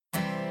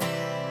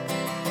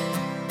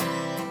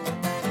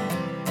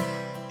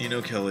You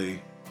know,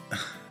 Kelly,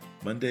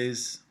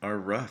 Mondays are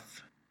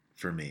rough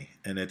for me,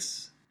 and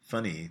it's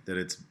funny that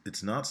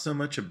it's not so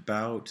much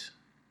about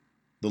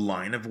the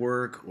line of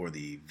work or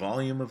the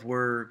volume of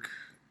work.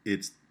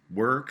 It's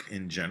work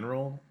in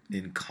general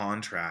in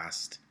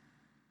contrast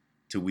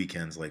to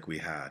weekends like we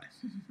had.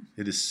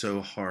 It is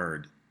so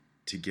hard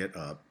to get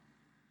up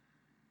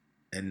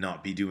and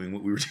not be doing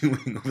what we were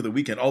doing over the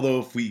weekend. Although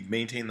if we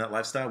maintained that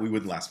lifestyle, we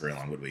wouldn't last very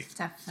long, would we?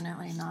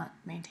 Definitely not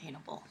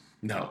maintainable.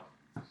 No.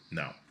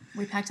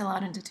 We packed a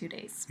lot into 2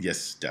 days.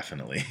 Yes,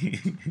 definitely.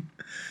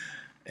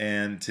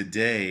 And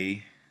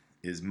today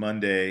is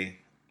Monday.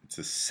 It's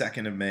the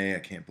 2nd of May. I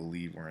can't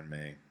believe we're in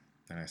May.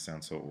 And I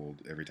sound so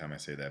old every time I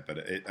say that, but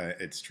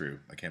it's true.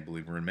 I can't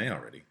believe we're in May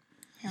already.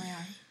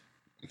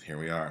 Here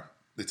we are.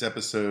 It's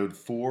episode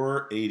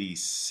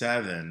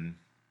 487.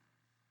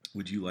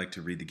 Would you like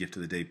to read the gift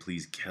of the day,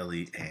 please,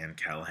 Kelly Ann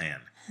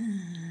Callahan?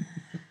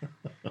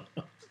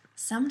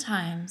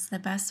 Sometimes the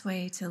best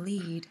way to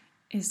lead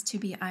is to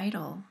be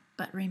idle,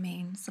 but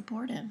remain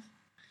supportive.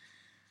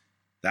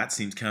 That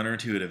seems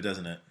counterintuitive,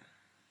 doesn't it?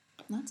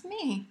 Not to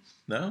me.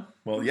 No?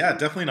 Well, yeah,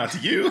 definitely not to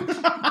you.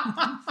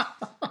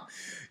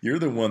 You're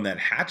the one that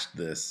hatched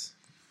this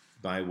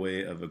by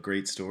way of a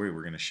great story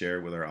we're going to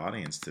share with our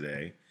audience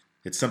today.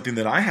 It's something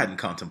that I hadn't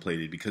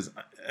contemplated because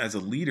as a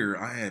leader,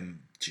 I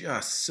am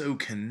just so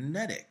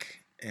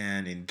kinetic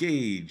and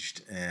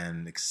engaged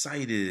and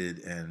excited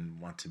and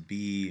want to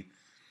be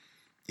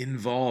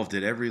involved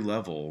at every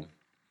level.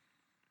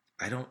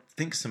 I don't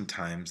think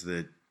sometimes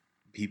that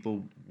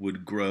people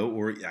would grow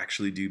or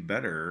actually do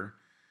better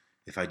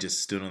if I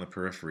just stood on the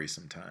periphery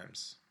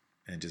sometimes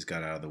and just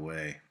got out of the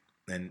way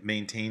and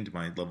maintained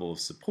my level of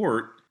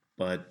support,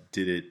 but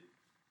did it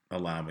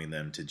allowing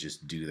them to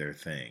just do their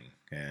thing.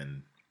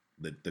 And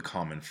the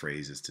common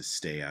phrase is to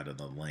stay out of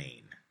the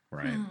lane,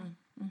 right?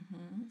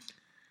 Mm-hmm.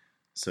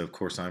 So, of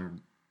course,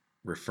 I'm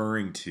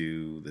referring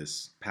to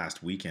this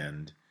past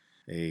weekend,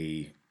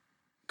 a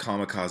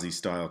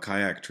kamikaze-style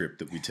kayak trip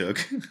that we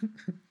took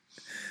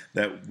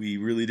that we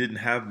really didn't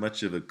have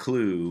much of a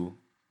clue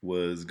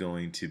was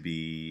going to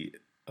be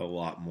a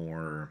lot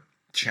more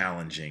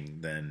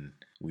challenging than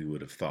we would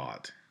have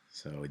thought.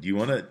 So do you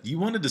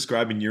want to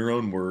describe in your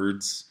own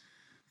words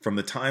from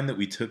the time that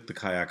we took the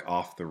kayak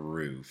off the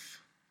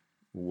roof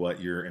what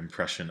your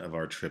impression of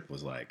our trip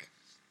was like?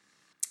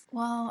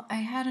 Well, I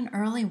had an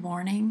early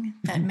warning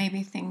that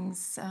maybe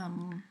things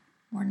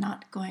were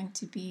not going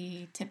to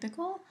be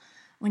typical.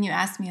 When you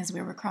asked me as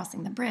we were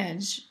crossing the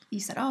bridge,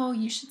 you said, "Oh,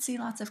 you should see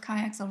lots of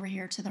kayaks over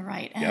here to the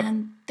right."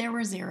 And there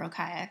were 0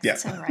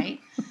 kayaks to the right.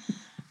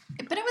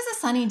 But it was a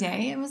sunny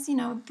day. It was,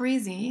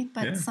 breezy,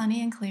 but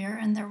sunny and clear,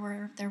 and there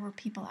were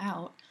people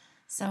out.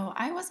 So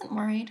I wasn't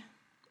worried.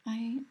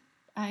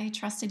 I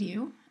trusted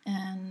you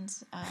and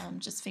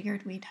just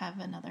figured we'd have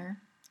another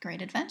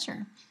great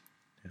adventure.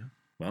 Yeah.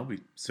 Well, we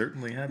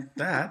certainly had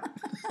that.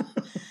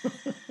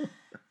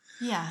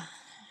 Yeah.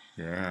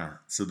 Yeah.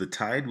 So the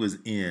tide was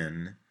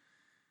in.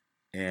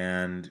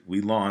 And we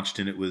launched,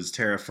 and it was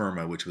terra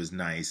firma, which was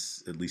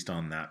nice, at least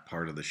on that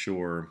part of the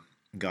shore.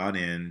 Got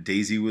in.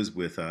 Daisy was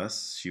with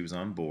us. She was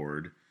on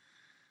board.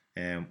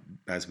 And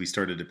as we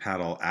started to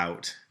paddle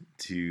out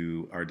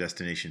to our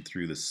destination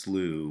through the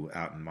slough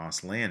out in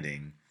Moss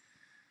Landing,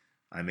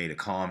 I made a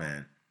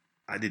comment.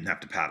 I didn't have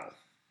to paddle.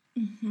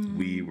 Mm-hmm.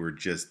 We were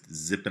just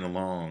zipping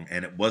along,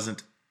 and it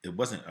wasn't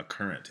a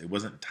current. It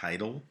wasn't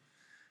tidal.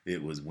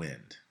 It was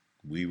wind.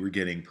 We were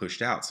getting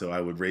pushed out. So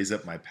I would raise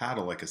up my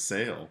paddle like a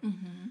sail,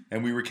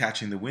 and we were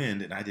catching the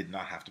wind, and I did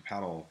not have to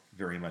paddle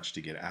very much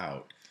to get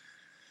out.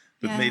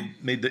 But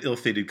made the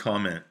ill-fated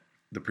comment,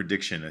 the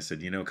prediction. I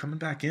said, coming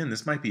back in,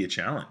 this might be a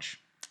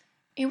challenge.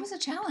 It was a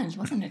challenge,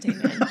 wasn't it,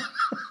 David?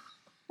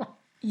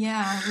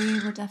 Yeah,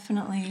 we were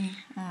definitely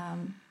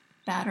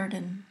battered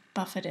and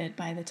buffeted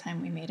by the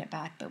time we made it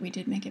back, but we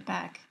did make it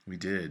back. We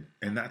did.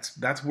 And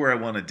that's where I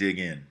want to dig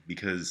in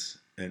because...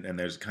 And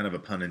there's kind of a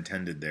pun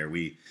intended there.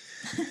 We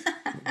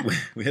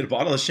had a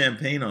bottle of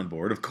champagne on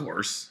board, of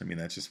course. I mean,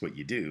 that's just what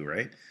you do,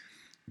 right?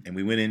 And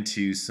we went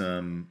into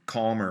some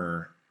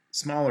calmer,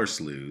 smaller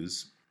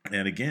sloughs.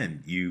 And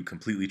again, you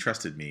completely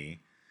trusted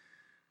me.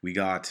 We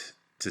got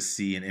to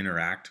see and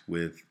interact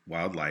with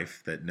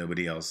wildlife that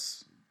nobody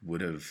else would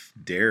have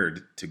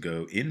dared to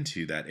go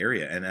into that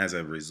area. And as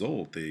a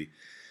result, the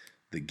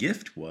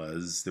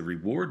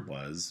reward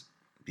was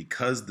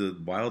because the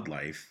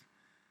wildlife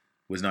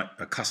was not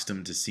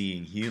accustomed to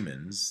seeing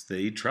humans,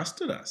 they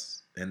trusted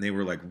us. And they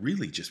were like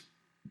really just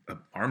an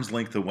arm's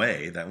length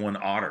away, that one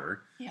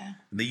otter. Yeah.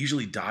 And they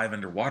usually dive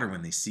underwater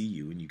when they see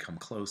you and you come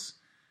close.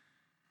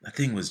 That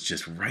thing was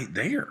just right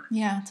there.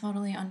 Yeah,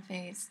 totally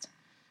unfazed.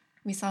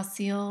 We saw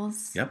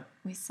seals. Yep.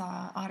 We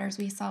saw otters.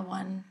 We saw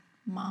one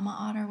mama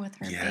otter with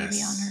her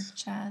baby on her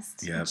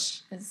chest,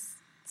 which is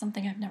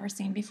something I've never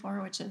seen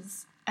before, which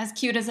is as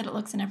cute as it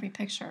looks in every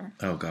picture.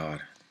 Oh,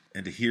 God.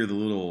 And to hear the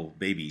little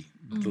baby,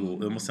 it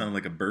almost sounded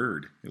like a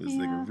bird. It was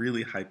like a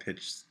really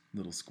high-pitched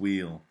little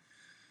squeal.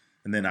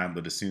 And then I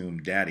would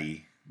assume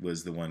Daddy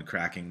was the one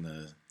cracking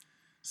the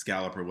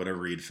scallop or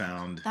whatever he'd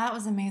found. That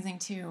was amazing,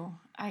 too.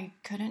 I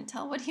couldn't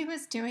tell what he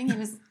was doing. He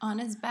was on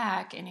his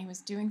back and he was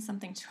doing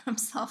something to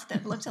himself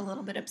that looked a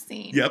little bit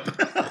obscene. Yep.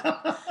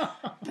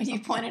 But you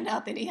pointed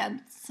out that he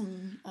had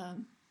some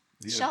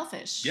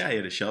shellfish. Yeah, he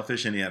had a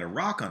shellfish and he had a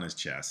rock on his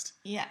chest.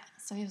 Yeah,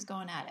 so he was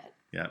going at it.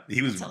 Yeah,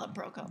 he was until it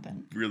broke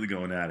open. Really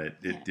going at it.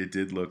 It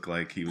did look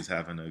like he was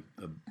having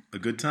a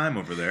good time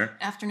over there.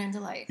 Afternoon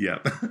delight. Yeah.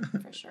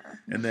 For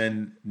sure. And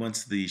then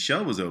once the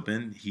shell was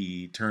open,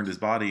 he turned his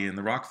body and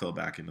the rock fell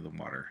back into the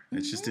water.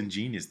 It's just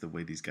ingenious the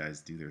way these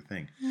guys do their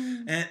thing.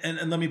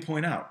 And let me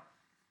point out,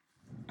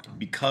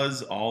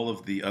 because all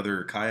of the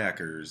other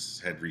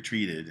kayakers had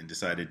retreated and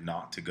decided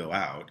not to go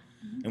out,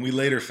 and we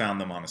later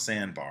found them on a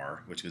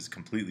sandbar, which was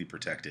completely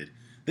protected,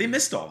 they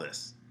missed all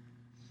this.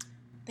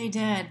 They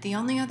did. The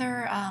only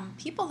other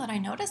people that I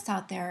noticed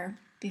out there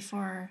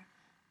before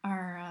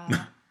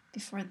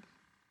before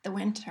the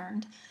wind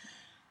turned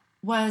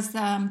was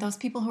those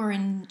people who were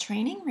in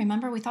training.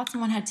 Remember, we thought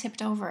someone had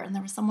tipped over and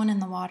there was someone in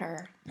the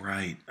water.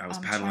 Right. I was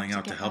paddling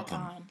out to help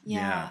them.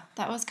 Yeah,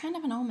 that was kind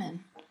of an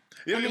omen.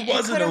 It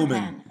was an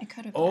omen. It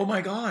could have been. Oh been.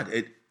 my God.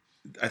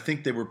 I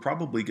think they were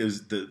probably,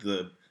 because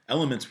the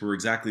elements were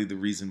exactly the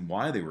reason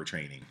why they were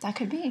training. That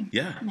could be.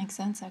 Yeah. That makes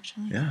sense,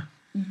 actually. Yeah.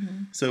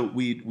 Mm-hmm. So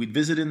we'd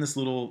visit in this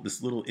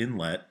little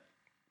inlet,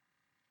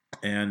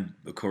 and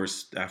of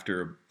course,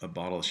 after a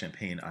bottle of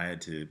champagne, I had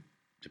to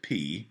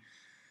pee.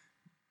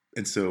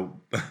 And so,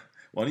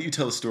 why don't you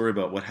tell a story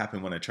about what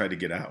happened when I tried to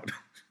get out?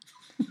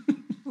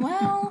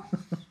 Well,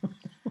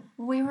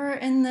 we were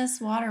in this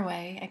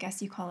waterway. I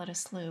guess you call it a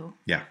slough.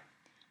 Yeah.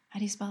 How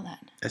do you spell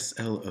that?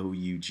 Slough.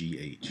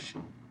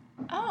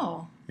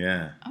 Oh.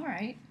 Yeah. All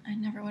right. I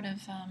never would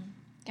have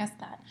guessed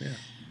that. Yeah.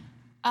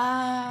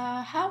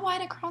 How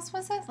wide across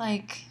was it?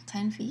 Like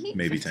 10 feet?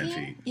 Maybe 15?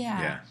 10 feet.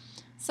 Yeah.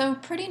 So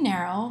pretty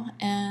narrow,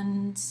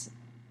 and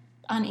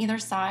on either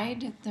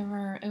side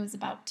it was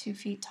about 2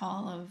 feet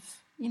tall of,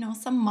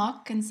 some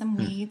muck and some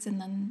weeds, and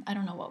then I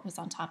don't know what was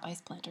on top,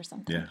 ice plant or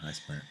something. Yeah, ice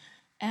plant.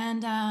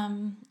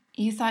 And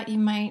you thought you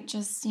might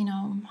just,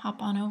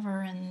 hop on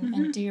over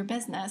and do your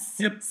business.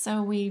 Yep.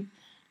 So we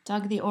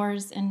dug the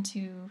oars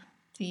into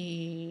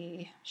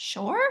the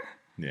shore.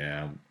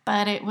 Yeah.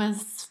 But it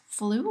was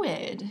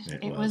fluid.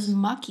 It was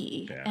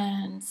mucky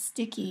and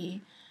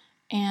sticky,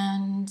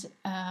 and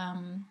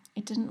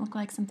it didn't look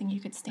like something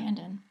you could stand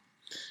in.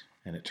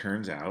 And it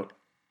turns out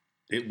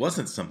it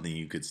wasn't something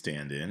you could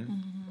stand in.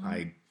 Mm-hmm.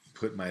 I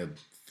put my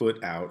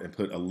foot out and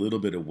put a little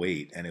bit of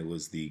weight, and it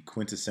was the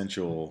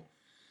quintessential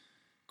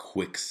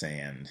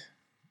quicksand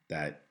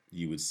that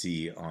you would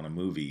see on a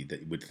movie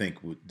that you would think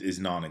is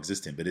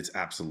non-existent, but it's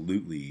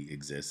absolutely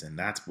exists, and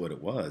that's what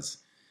it was.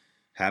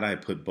 Had I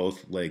put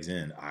both legs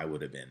in, I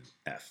would have been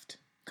effed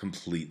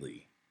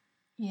completely.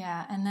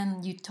 Yeah, and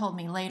then you told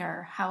me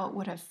later how it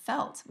would have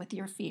felt with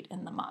your feet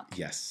in the muck.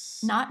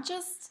 Yes. Not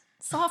just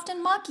soft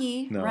and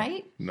mucky,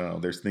 right? No,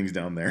 there's things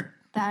down there.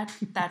 That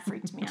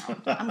freaked me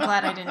out. I'm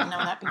glad I didn't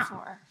know that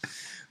before.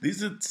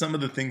 These are some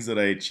of the things that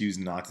I choose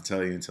not to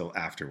tell you until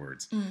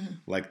afterwards.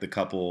 Like the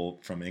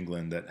couple from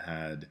England that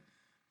had,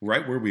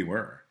 right where we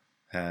were,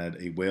 had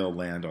a whale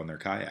land on their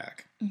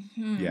kayak.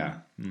 Mm-hmm. Yeah.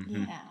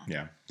 Mm-hmm.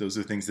 Yeah. Those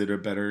are things that are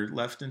better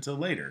left until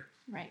later.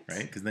 Right.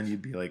 Right? Because then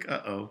you'd be like,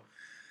 uh-oh,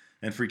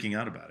 and freaking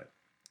out about it.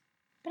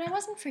 But I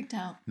wasn't freaked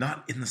out.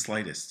 Not in the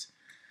slightest.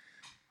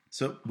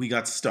 So we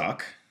got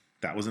stuck.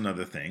 That was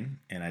another thing.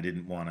 And I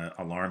didn't want to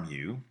alarm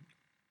you.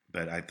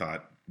 But I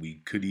thought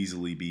we could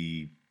easily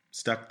be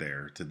stuck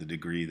there to the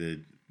degree that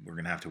we're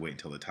going to have to wait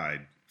until the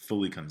tide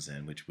fully comes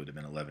in, which would have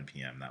been 11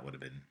 p.m. That would have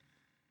been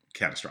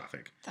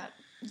catastrophic.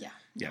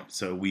 Yeah.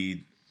 So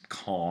we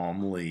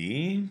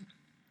calmly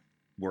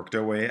worked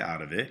our way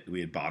out of it. We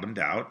had bottomed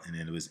out, and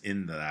it was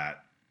in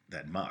that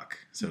muck.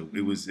 So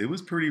it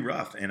was pretty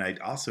rough. And I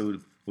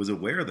also was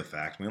aware of the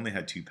fact we only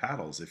had 2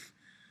 paddles. If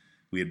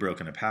we had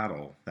broken a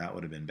paddle, that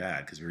would have been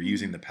bad because we were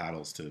using the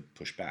paddles to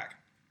push back.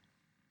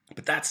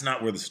 But that's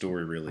not where the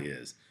story really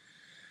is.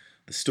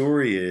 The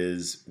story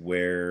is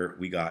where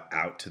we got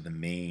out to the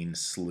main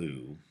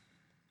slough,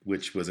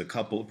 which was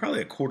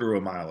probably a quarter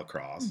of a mile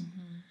across. Mm-hmm.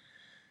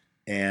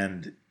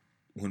 And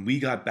when we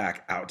got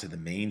back out to the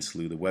main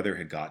slough, the weather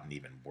had gotten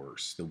even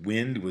worse. The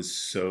wind was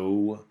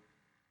so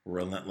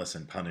relentless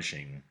and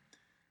punishing,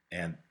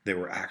 and there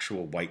were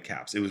actual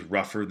whitecaps. It was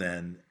rougher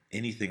than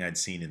anything I'd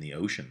seen in the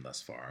ocean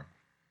thus far.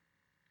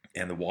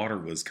 And the water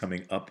was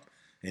coming up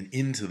and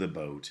into the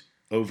boat,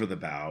 over the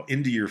bow,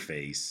 into your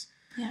face.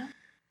 Yeah.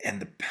 And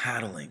the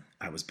paddling,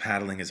 I was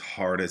paddling as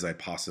hard as I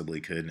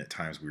possibly could, and at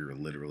times we were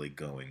literally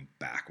going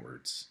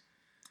backwards.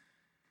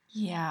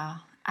 Yeah,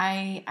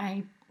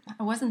 I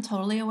wasn't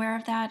totally aware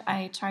of that.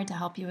 I tried to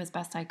help you as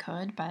best I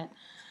could, but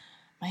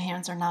my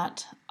hands are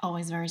not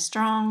always very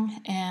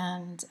strong.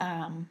 And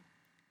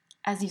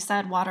as you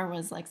said, water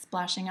was like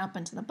splashing up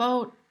into the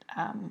boat.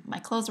 My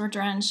clothes were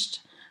drenched.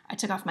 I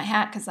took off my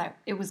hat because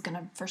it was going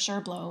to for sure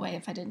blow away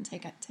if I didn't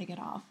take it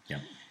off. Yeah.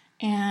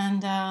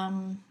 And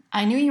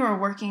I knew you were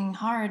working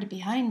hard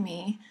behind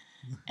me.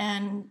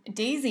 And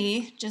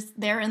Daisy, just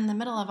there in the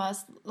middle of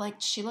us, like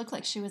she looked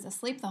like she was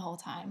asleep the whole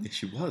time. Yeah,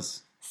 she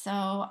was. So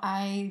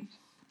I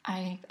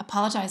I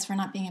apologize for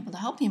not being able to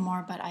help you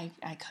more, but I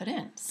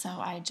couldn't. So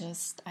I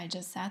just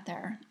sat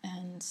there,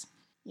 and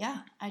yeah,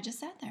 I just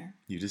sat there.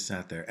 You just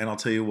sat there. And I'll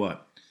tell you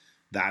what,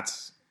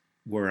 that's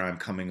where I'm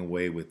coming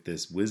away with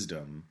this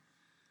wisdom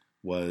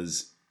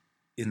was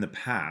in the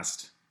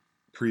past,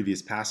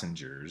 previous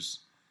passengers,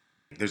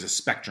 there's a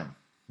spectrum.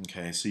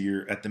 Okay. So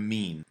you're at the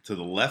mean. To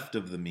the left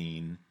of the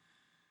mean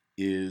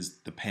is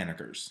the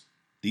panickers.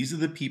 These are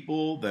the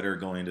people that are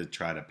going to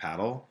try to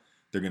paddle.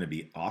 They're going to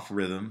be off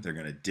rhythm. They're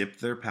going to dip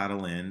their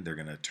paddle in. They're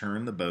going to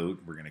turn the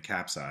boat. We're going to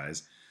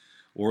capsize.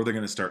 Or they're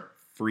going to start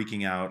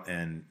freaking out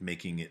and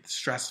making it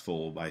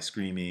stressful by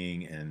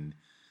screaming and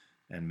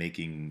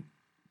making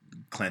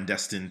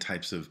clandestine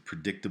types of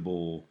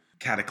predictable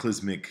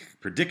cataclysmic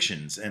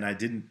predictions. And I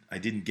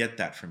didn't get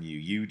that from you.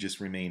 You just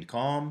remained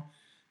calm.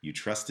 You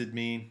trusted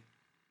me.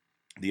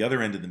 The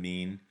other end of the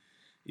mean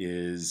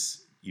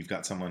is you've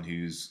got someone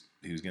who's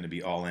going to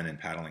be all in and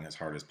paddling as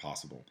hard as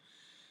possible.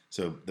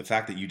 So the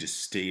fact that you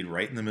just stayed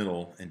right in the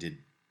middle and did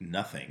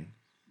nothing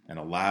and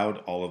allowed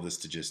all of this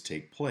to just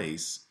take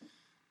place,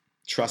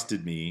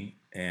 trusted me,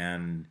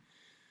 and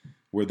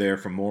were there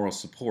for moral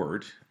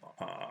support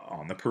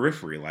on the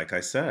periphery, like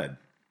I said.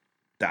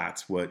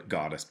 That's what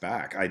got us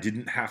back. I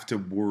didn't have to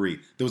worry.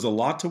 There was a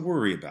lot to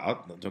worry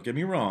about. Don't get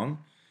me wrong.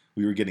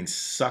 We were getting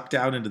sucked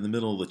out into the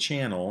middle of the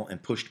channel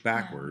and pushed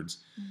backwards.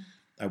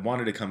 Yeah. I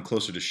wanted to come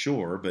closer to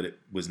shore, but it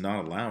was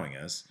not allowing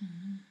us.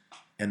 Mm-hmm.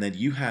 And then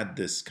you had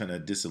this kind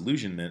of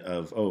disillusionment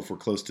of, oh, if we're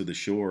close to the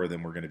shore,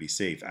 then we're going to be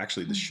safe.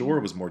 Actually, the shore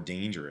was more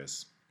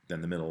dangerous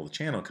than the middle of the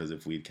channel, because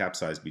if we'd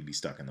capsized, we'd be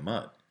stuck in the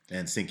mud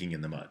and sinking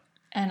in the mud.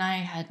 And I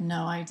had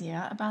no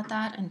idea about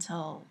that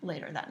until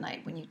later that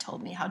night when you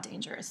told me how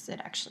dangerous it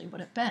actually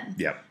would have been.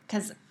 Yeah.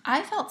 Because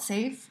I felt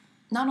safe,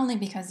 not only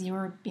because you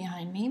were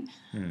behind me,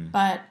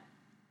 but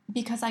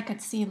because I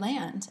could see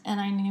land. And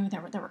I knew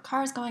there were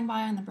cars going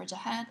by on the bridge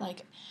ahead.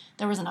 Like,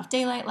 there was enough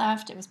daylight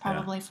left. It was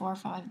probably 4 or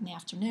 5 in the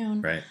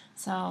afternoon. Right.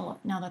 So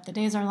now that the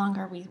days are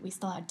longer, we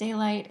still had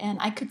daylight. And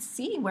I could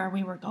see where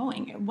we were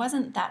going. It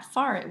wasn't that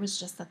far. It was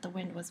just that the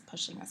wind was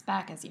pushing us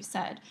back, as you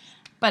said.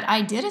 But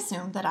I did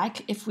assume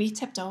that if we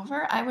tipped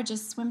over, I would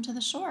just swim to the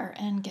shore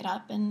and get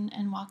up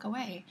and walk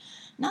away.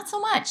 Not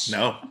so much,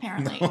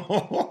 apparently.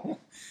 No.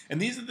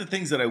 And these are the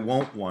things that I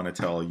won't want to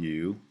tell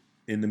you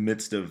in the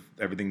midst of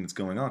everything that's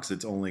going on, because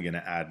it's only going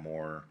to add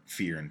more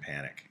fear and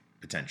panic,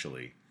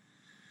 potentially.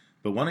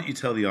 But why don't you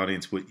tell the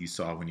audience what you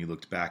saw when you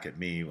looked back at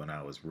me when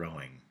I was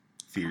rowing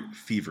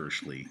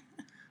feverishly?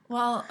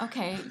 Well,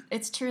 okay,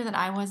 it's true that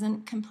I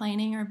wasn't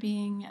complaining or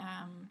being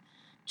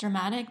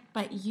dramatic,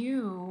 but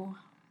you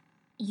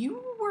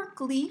were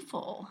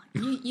gleeful.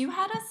 You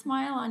had a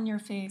smile on your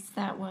face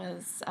that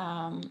was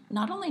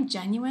not only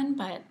genuine,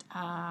 but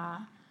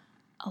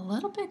a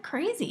little bit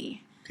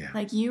crazy. Yeah.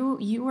 Like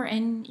you were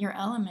in your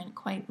element,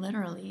 quite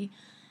literally,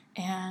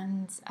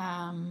 and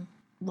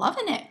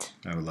loving it.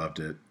 I loved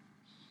it.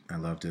 I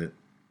loved it.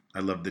 I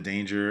loved the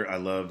danger. I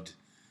loved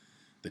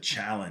the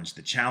challenge.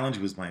 The challenge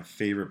was my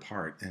favorite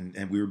part,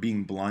 and we were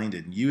being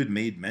blinded. And you had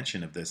made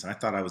mention of this, and I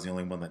thought I was the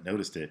only one that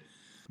noticed it.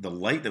 The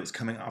light that was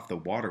coming off the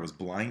water was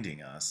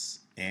blinding us,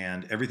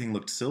 and everything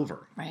looked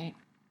silver. Right.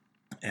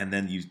 And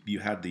then you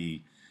had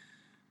the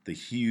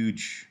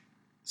huge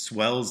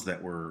swells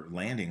that were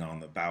landing on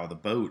the bow of the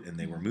boat, and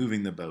they were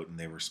moving the boat, and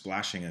they were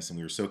splashing us, and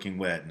we were soaking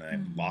wet, and I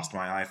lost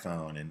my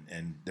iPhone,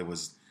 and there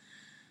was,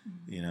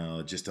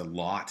 just a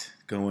lot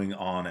going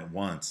on at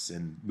once,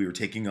 and we were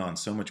taking on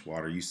so much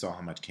water. You saw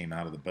how much came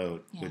out of the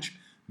boat, which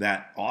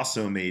that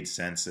also made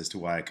sense as to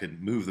why I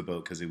couldn't move the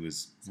boat, because it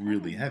was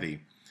really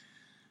heavy.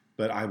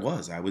 But I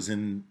was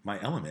in my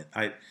element.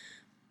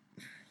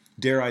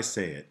 Dare I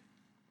say it,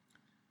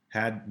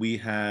 had we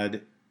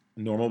had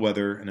normal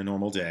weather and a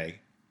normal day,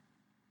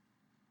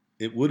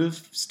 it would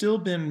have still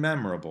been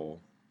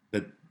memorable,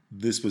 but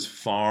this was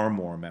far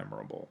more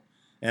memorable,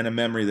 and a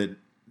memory that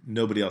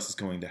nobody else is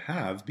going to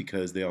have,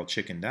 because they all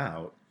chickened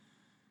out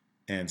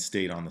and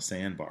stayed on the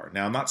sandbar.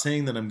 Now, I'm not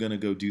saying that I'm going to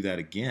go do that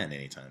again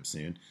anytime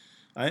soon.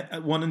 I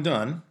one and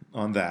done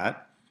on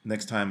that.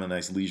 Next time, a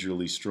nice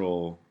leisurely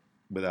stroll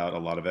without a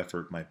lot of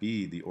effort might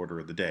be the order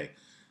of the day.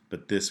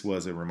 But this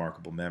was a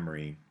remarkable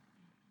memory,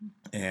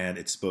 and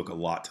it spoke a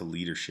lot to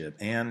leadership.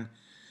 And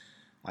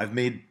I've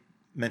made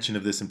mention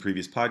of this in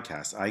previous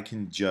podcasts. I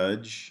can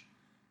judge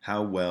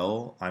how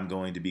well I'm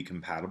going to be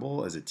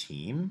compatible as a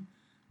team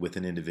with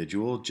an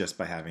individual just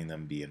by having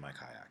them be in my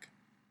kayak.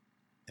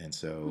 And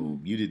so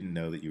you didn't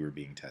know that you were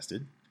being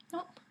tested.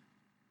 Nope.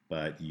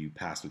 But you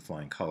passed with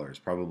flying colors.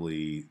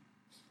 Probably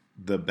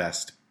the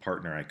best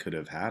partner I could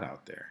have had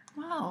out there.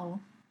 Wow.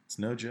 It's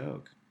no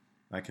joke.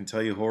 I can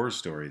tell you horror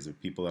stories of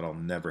people that I'll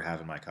never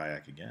have in my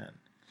kayak again.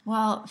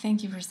 Well,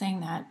 thank you for saying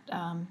that,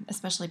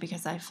 especially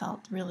because I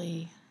felt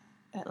really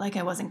like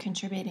I wasn't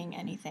contributing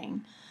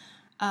anything.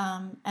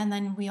 And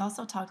then we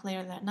also talked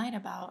later that night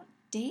about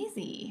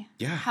Daisy.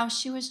 Yeah. How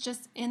she was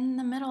just in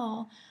the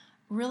middle,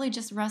 really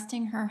just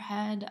resting her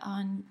head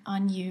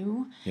on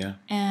you. Yeah.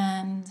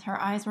 And her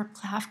eyes were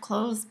half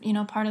closed,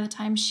 part of the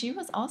time. She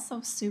was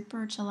also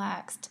super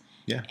chillaxed.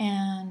 Yeah.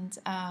 And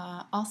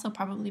also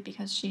probably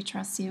because she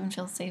trusts you and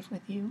feels safe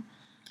with you,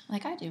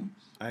 like I do.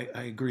 I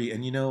agree.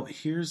 And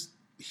here's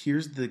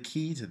the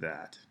key to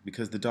that,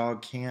 because the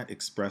dog can't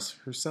express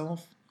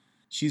herself.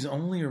 She's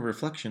only a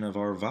reflection of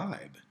our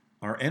vibe,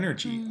 our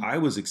energy. I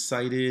was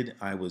excited.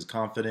 I was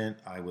confident.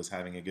 I was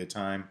having a good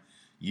time.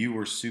 You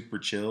were super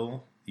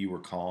chill. You were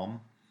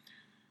calm.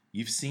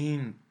 You've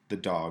seen the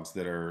dogs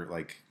that are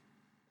like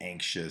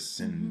anxious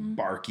and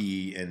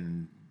barky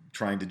and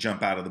trying to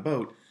jump out of the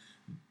boat.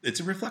 It's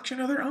a reflection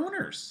of their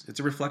owners. It's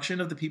a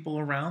reflection of the people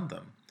around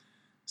them.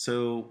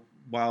 So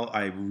while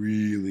I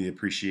really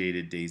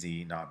appreciated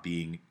Daisy not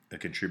being a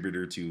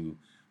contributor to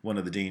one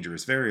of the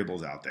dangerous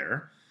variables out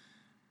there,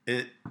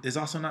 it is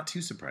also not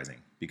too surprising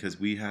because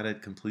we had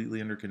it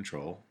completely under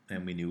control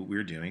and we knew what we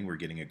were doing. We're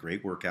getting a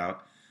great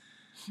workout.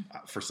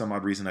 For some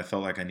odd reason, I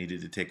felt like I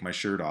needed to take my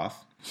shirt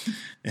off.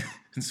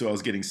 And so I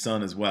was getting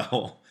sun as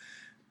well.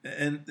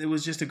 And it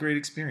was just a great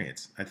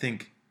experience. I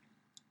think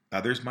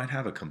others might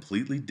have a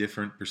completely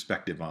different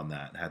perspective on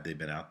that had they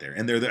been out there.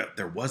 And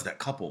there was that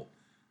couple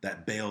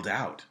that bailed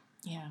out.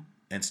 Yeah.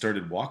 And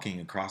started walking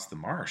across the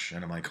marsh.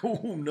 And I'm like,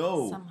 oh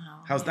no.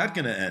 Somehow. How's that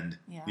going to end?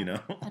 Yeah.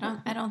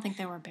 I don't think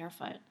they were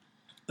barefoot.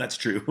 That's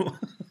true.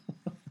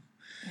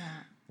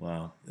 Yeah.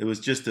 Wow. It was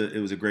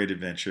a great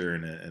adventure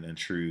and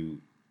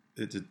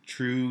it's a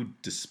true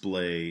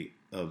display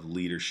of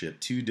leadership.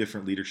 Two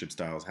different leadership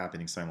styles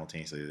happening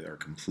simultaneously that are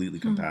completely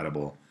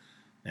compatible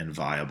and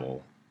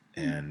viable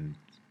and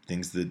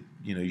things that,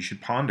 you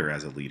should ponder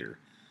as a leader.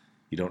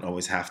 You don't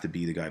always have to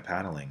be the guy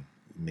paddling.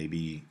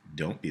 Maybe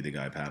don't be the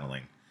guy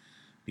paddling.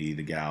 Be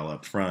the gal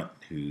up front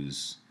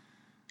who's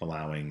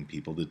allowing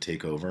people to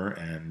take over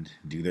and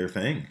do their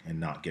thing and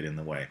not get in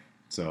the way.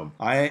 So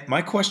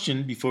my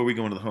question before we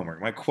go into the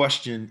homework, my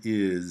question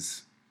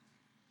is,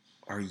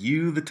 are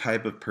you the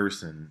type of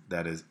person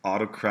that is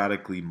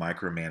autocratically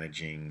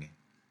micromanaging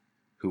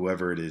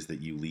whoever it is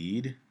that you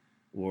lead?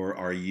 Or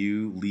are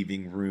you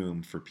leaving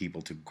room for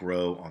people to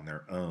grow on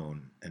their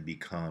own and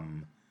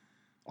become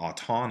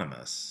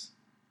autonomous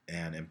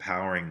and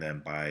empowering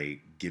them by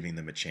giving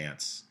them a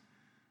chance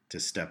to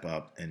step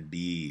up and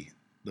be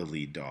the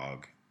lead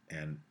dog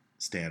and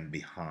stand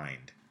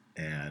behind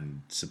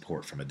and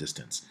support from a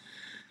distance?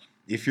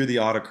 If you're the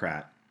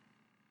autocrat,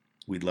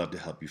 we'd love to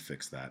help you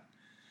fix that.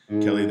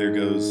 Kelly, there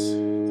goes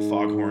the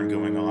foghorn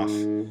going off,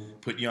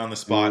 putting you on the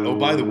spot. Oh,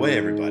 by the way,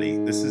 everybody,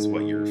 this is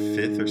your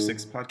 5th or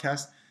 6th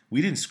podcast?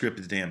 We didn't script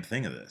a damn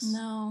thing of this.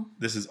 No.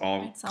 This is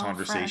all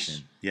conversation.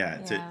 Fresh. Yeah.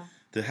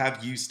 To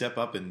have you step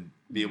up and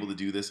be able to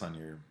do this on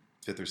your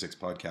 5th or 6th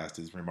podcast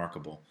is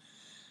remarkable.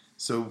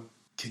 So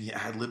can you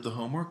ad-lib the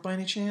homework by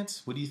any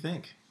chance? What do you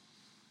think?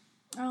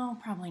 Oh,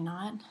 probably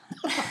not.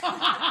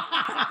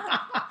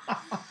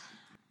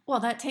 Well,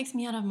 that takes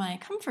me out of my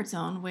comfort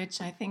zone, which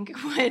I think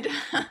would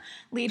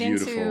lead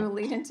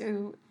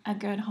into a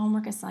good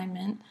homework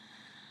assignment.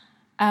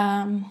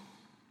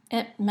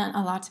 It meant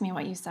a lot to me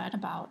what you said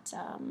about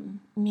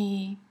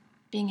me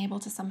being able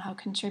to somehow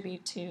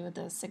contribute to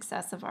the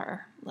success of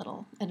our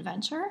little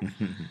adventure.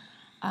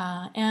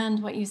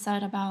 And what you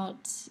said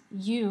about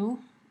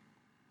you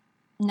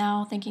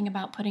now thinking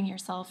about putting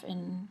yourself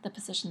in the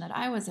position that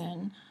I was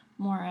in,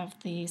 more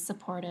of the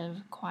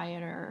supportive,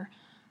 quieter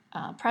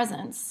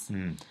presence.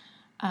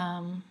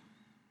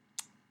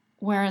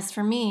 Whereas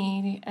for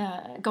me,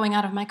 going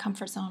out of my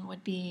comfort zone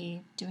would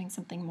be doing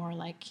something more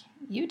like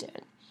you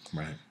did.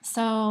 Right.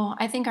 So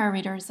I think our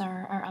readers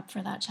are up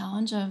for that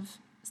challenge of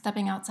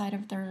stepping outside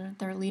of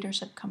their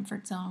leadership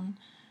comfort zone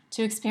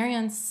to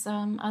experience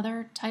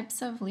other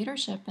types of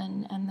leadership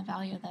and the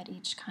value that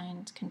each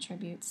kind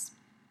contributes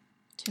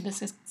to the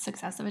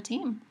success of a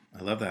team.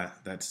 I love that.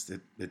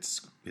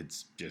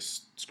 It's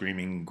just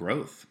screaming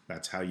growth.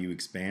 That's how you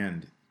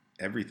expand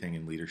everything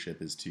in leadership,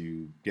 is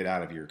to get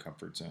out of your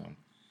comfort zone.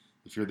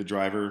 If you're the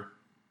driver,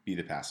 be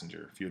the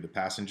passenger. If you're the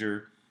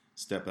passenger,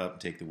 step up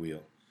and take the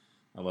wheel.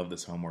 I love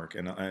this homework.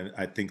 And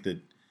I think that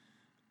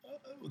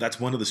that's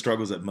one of the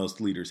struggles that most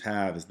leaders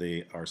have, is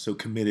they are so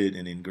committed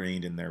and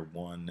ingrained in their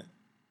one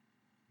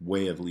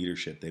way of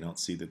leadership. They don't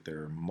see that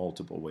there are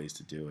multiple ways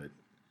to do it.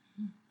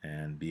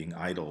 And being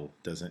idle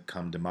doesn't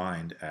come to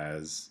mind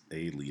as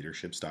a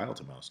leadership style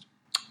to most.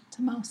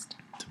 To most.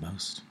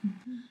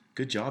 Mm-hmm.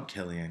 Good job,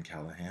 Kellyanne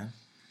Callahan.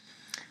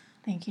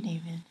 Thank you,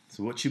 David.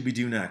 So what should we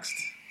do next?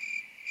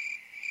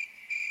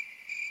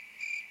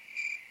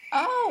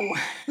 Oh!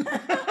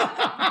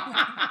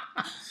 I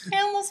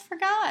almost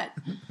forgot.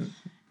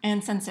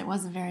 And since it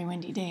was a very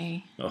windy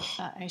day,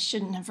 I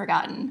shouldn't have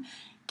forgotten.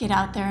 Get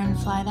out there and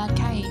fly that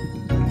kite.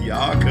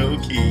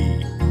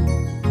 Yakoki.